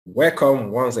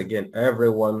Welcome once again,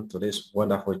 everyone, to this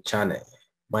wonderful channel.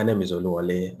 My name is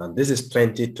Oluwale, and this is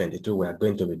 2022. We are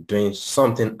going to be doing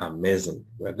something amazing.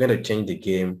 We are going to change the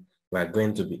game. We are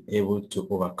going to be able to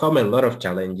overcome a lot of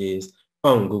challenges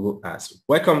on Google Ads.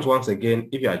 Welcome once again.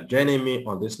 If you are joining me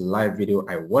on this live video,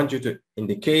 I want you to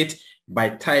indicate by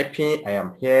typing "I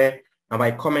am here" and by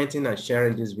commenting and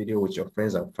sharing this video with your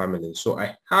friends and family. So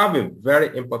I have a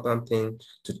very important thing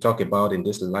to talk about in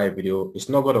this live video. It's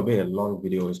not going to be a long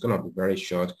video. It's going to be very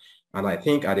short. And I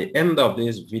think at the end of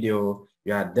this video,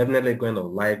 you are definitely going to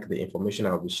like the information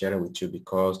I'll be sharing with you,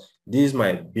 because this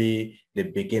might be the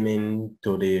beginning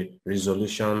to the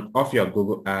resolution of your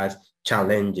Google Ads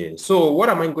challenges. So what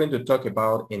am I going to talk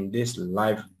about in this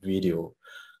live video?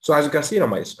 So as you can see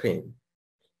on my screen,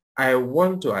 I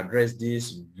want to address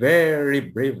this very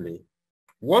briefly.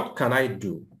 What can I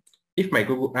do if my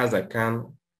Google Ads account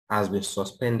has been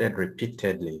suspended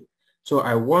repeatedly? So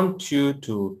I want you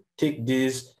to take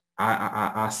this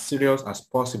as serious as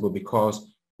possible,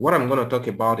 because what I'm going to talk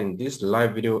about in this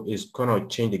live video is going to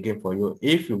change the game for you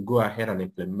if you go ahead and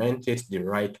implement it the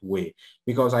right way.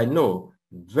 Because I know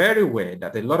very well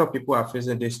that a lot of people are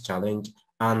facing this challenge,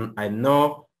 and I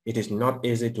know it is not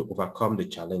easy to overcome the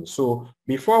challenge. So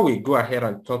before we go ahead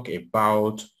and talk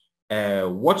about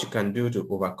what you can do to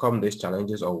overcome these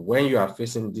challenges, or when you are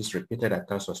facing this repeated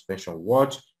account suspension,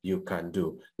 what you can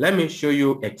do. Let me show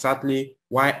you exactly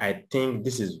why I think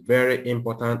this is very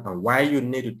important and why you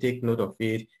need to take note of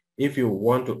it if you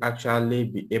want to actually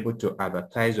be able to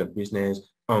advertise your business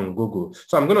on Google.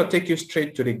 So I'm going to take you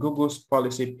straight to the Google's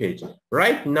policy page.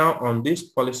 Right now on this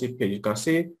policy page, you can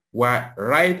see we're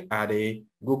right at the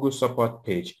Google support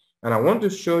page. And I want to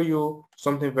show you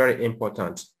something very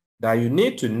important that you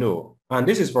need to know, and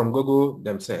this is from Google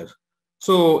themselves.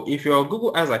 So if your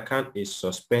Google Ads account is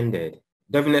suspended,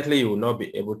 definitely you will not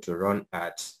be able to run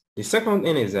ads. The second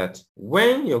thing is that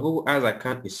when your Google Ads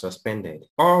account is suspended,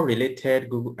 all related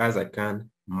Google Ads account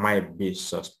might be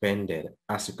suspended.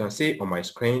 As you can see on my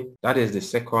screen, that is the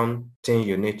second thing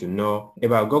you need to know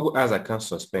about Google Ads account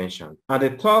suspension. And the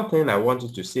third thing I want you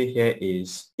to see here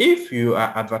is, if you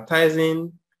are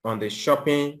advertising on the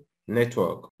shopping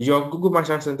network, your Google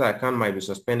Merchant Center account might be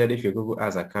suspended if your Google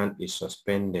Ads account is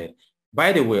suspended.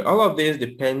 By the way, all of this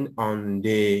depend on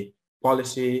the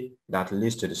policy that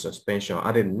leads to the suspension.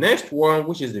 And the next one,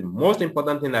 which is the most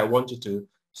important thing I want you to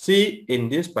see in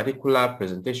this particular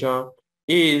presentation,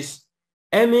 is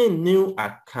any new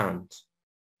account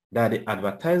that the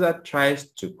advertiser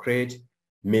tries to create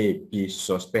may be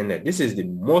suspended. This is the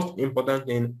most important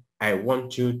thing I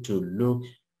want you to look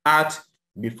at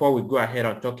before we go ahead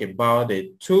and talk about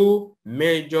the two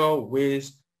major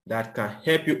ways that can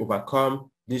help you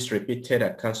overcome this repeated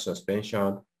account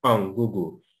suspension on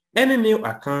Google. Any new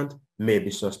account may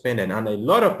be suspended, and a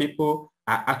lot of people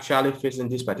are actually facing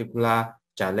these particular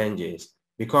challenges,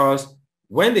 because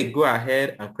when they go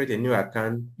ahead and create a new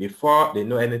account, before they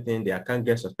know anything, the account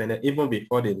gets suspended even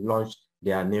before they launch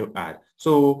their new ad.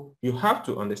 So you have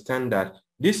to understand that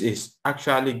this is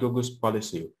actually Google's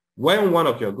policy. When one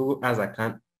of your Google Ads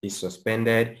account is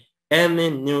suspended,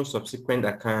 any new subsequent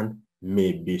account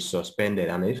may be suspended.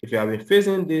 And if you have been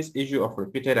facing this issue of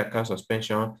repeated account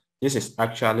suspension, this is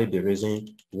actually the reason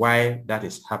why that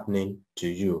is happening to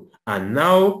you. And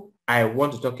now I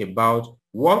want to talk about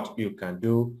what you can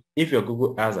do if your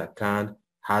Google Ads account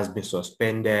has been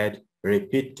suspended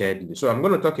repeatedly. So I'm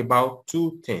going to talk about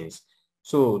two things.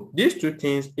 So these two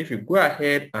things, if you go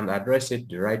ahead and address it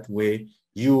the right way,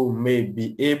 you may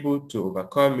be able to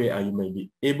overcome it, and you may be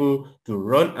able to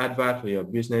run adverts for your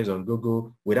business on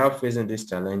Google without facing this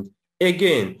challenge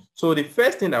again. So the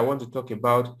first thing I want to talk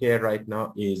about here right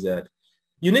now is that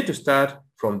you need to start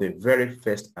from the very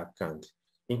first account.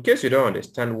 In case you don't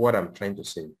understand what I'm trying to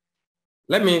say,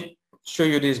 let me show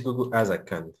you this Google Ads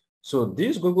account. So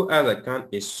this Google Ads account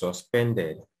is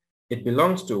suspended. It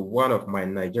belongs to one of my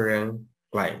Nigerian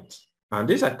clients, and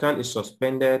this account is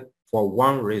suspended for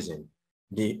one reason.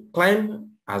 The client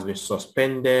has been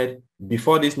suspended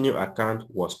before this new account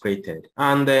was created,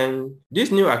 and then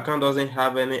this new account doesn't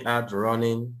have any ads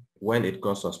running when it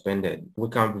got suspended. We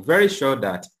can be very sure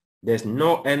that there's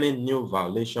no any new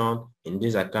violation in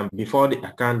this account before the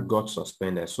account got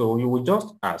suspended. So you will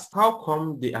just ask, how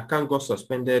come the account got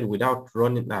suspended without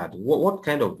running ad? What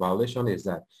kind of violation is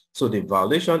that? So the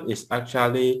violation is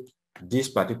actually this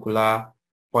particular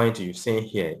point you're saying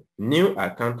here. New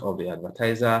account of the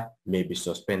advertiser may be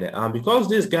suspended. And because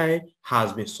this guy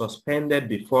has been suspended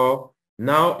before,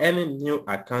 now any new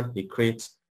account he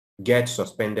creates gets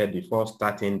suspended before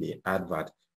starting the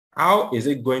advert. How is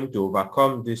it going to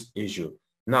overcome this issue?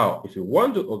 Now, if you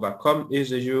want to overcome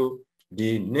this issue,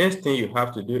 the next thing you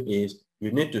have to do is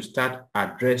you need to start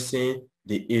addressing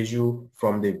the issue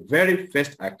from the very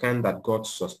first account that got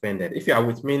suspended. If you are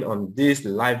with me on this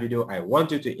live video, I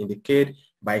want you to indicate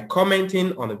by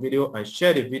commenting on the video and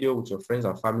share the video with your friends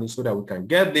and family so that we can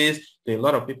get this to a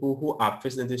lot of people who are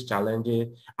facing these challenges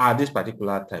at this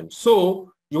particular time.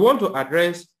 So you want to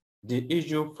address the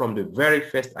issue from the very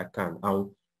first account. And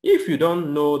if you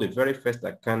don't know the very first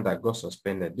account that got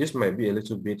suspended, this might be a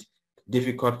little bit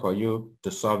difficult for you to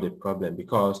solve the problem,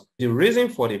 because the reason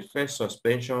for the first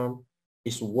suspension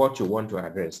is what you want to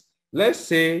address. Let's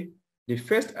say the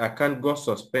first account got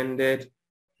suspended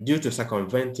due to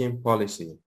circumventing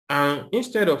policy. And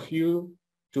instead of you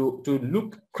to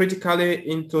look critically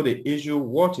into the issue,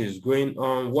 what is going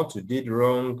on, what you did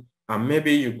wrong, and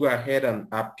maybe you go ahead and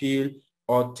appeal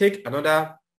or take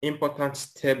another important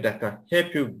step that can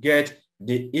help you get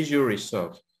the issue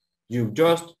resolved, you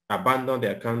just abandon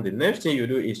the account. The next thing you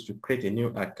do is to create a new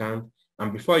account,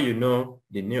 and before you know,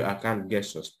 the new account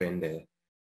gets suspended.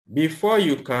 Before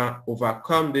you can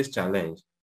overcome this challenge,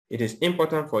 it is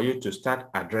important for you to start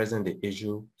addressing the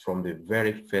issue from the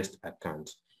very first account.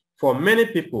 For many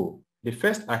people, the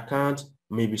first account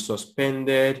may be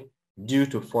suspended due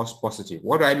to false positive.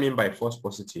 What do I mean by false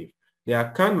positive? The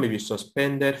account may be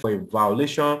suspended for a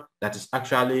violation that is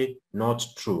actually not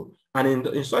true. And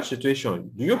in such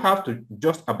situation, do you have to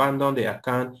just abandon the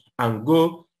account and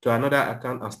go to another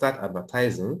account and start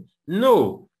advertising?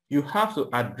 No, you have to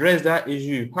address that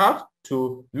issue. You have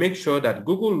to make sure that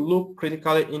Google look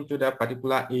critically into that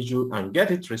particular issue and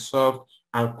get it resolved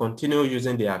and continue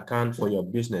using the account for your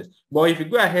business. But if you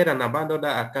go ahead and abandon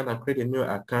that account and create a new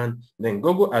account, then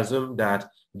Google assume that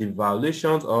the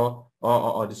violations or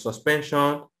the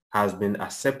suspension has been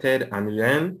accepted, and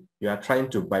then you are trying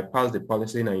to bypass the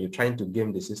policy and you're trying to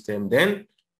game the system, then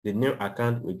the new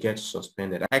account will get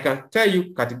suspended. I can tell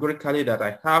you categorically that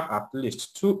I have at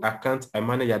least 2 accounts I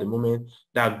manage at the moment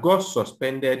that got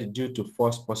suspended due to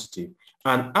false positive.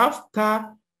 And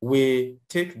after we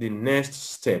take the next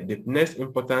step, the next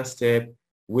important step,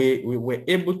 we were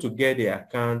able to get the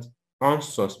account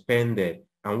unsuspended.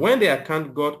 And when the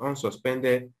account got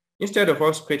unsuspended, instead of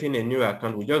us creating a new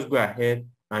account, we just go ahead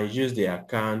and use the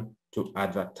account to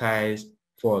advertise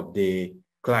for the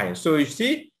client. So you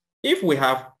see, if we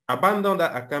have abandoned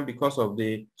that account because of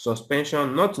the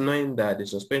suspension, not knowing that the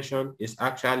suspension is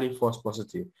actually false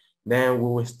positive, then we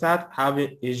will start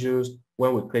having issues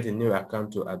when we create a new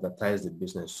account to advertise the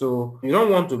business. So you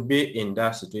don't want to be in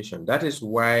that situation. That is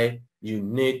why you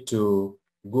need to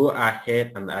go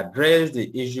ahead and address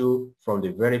the issue from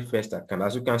the very first account.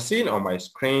 As you can see on my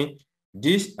screen,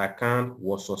 this account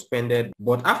was suspended,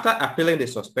 but after appealing the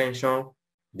suspension,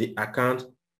 the account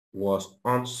was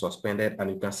unsuspended, and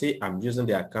you can see I'm using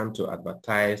the account to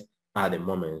advertise at the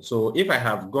moment. So if I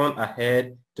have gone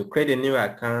ahead to create a new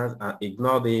account and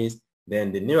ignore this,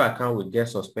 then the new account will get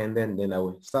suspended, and then I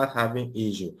will start having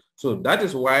issue. So that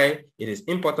is why it is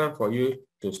important for you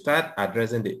to start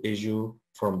addressing the issue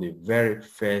from the very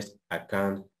first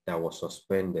account that was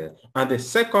suspended. And the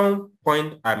second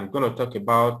point I'm going to talk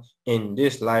about in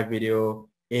this live video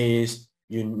is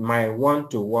you might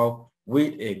want to work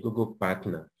with a Google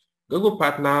partner. Google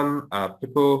partners are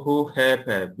people who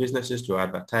help businesses to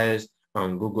advertise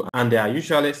on Google, and they are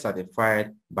usually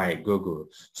certified by Google.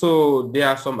 So there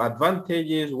are some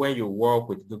advantages when you work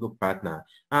with Google partner.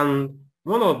 And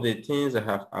one of the things I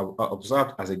have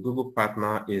observed as a Google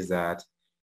partner is that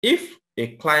if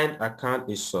a client account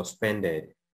is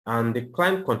suspended and the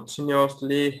client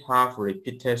continuously have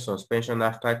repeated suspension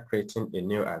after creating a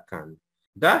new account,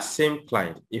 that same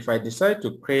client, if I decide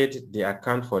to create the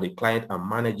account for the client and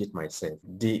manage it myself,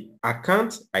 the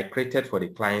account I created for the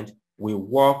client will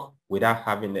work without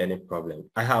having any problem.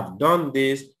 I have done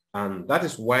this, and that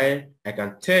is why I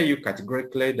can tell you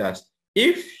categorically that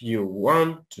if you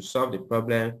want to solve the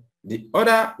problem, the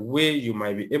other way you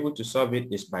might be able to solve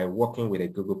it is by working with a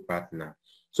Google partner.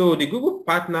 So the Google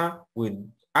partner will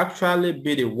actually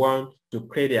be the one to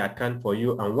create the account for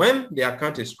you, and when the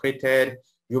account is created,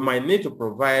 you might need to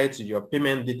provide your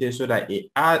payment details so that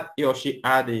he or she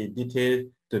add the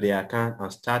details to the account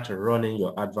and start running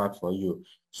your advert for you.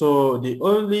 So the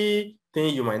only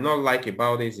thing you might not like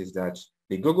about this is that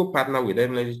the Google partner will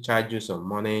definitely charge you some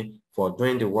money for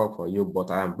doing the work for you.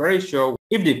 But I am very sure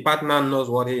if the partner knows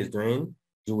what he is doing,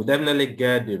 you will definitely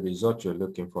get the result you're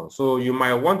looking for. So you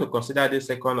might want to consider this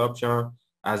second option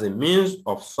as a means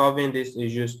of solving these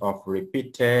issues of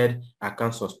repeated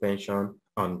account suspension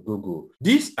on Google.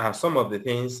 These are some of the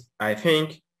things I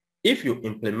think if you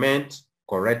implement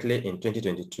correctly in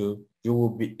 2022, you will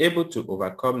be able to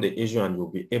overcome the issue and you'll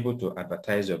be able to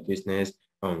advertise your business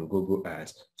on Google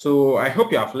Ads. So I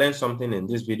hope you have learned something in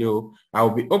this video. I'll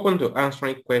be open to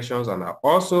answering questions, and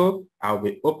I'll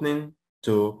be open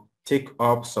to take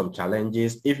up some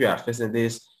challenges. If you are facing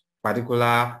this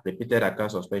particular repeated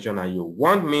account suspension and you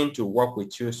want me to work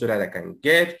with you so that I can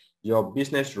get your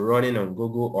business running on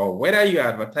Google, or whether you're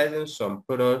advertising some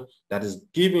product that is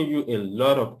giving you a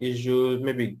lot of issues,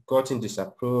 maybe gotten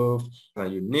disapproved,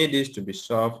 and you need this to be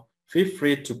solved, feel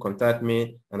free to contact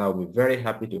me and I'll be very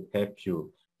happy to help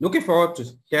you. Looking forward to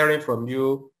hearing from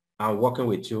you and working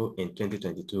with you in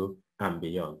 2022 and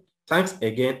beyond. Thanks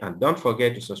again, and don't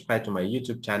forget to subscribe to my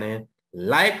YouTube channel,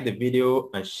 like the video,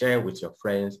 and share with your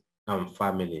friends and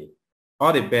family.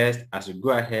 All the best as you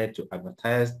go ahead to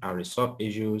advertise and resolve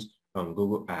issues on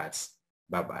Google Ads.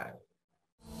 Bye-bye.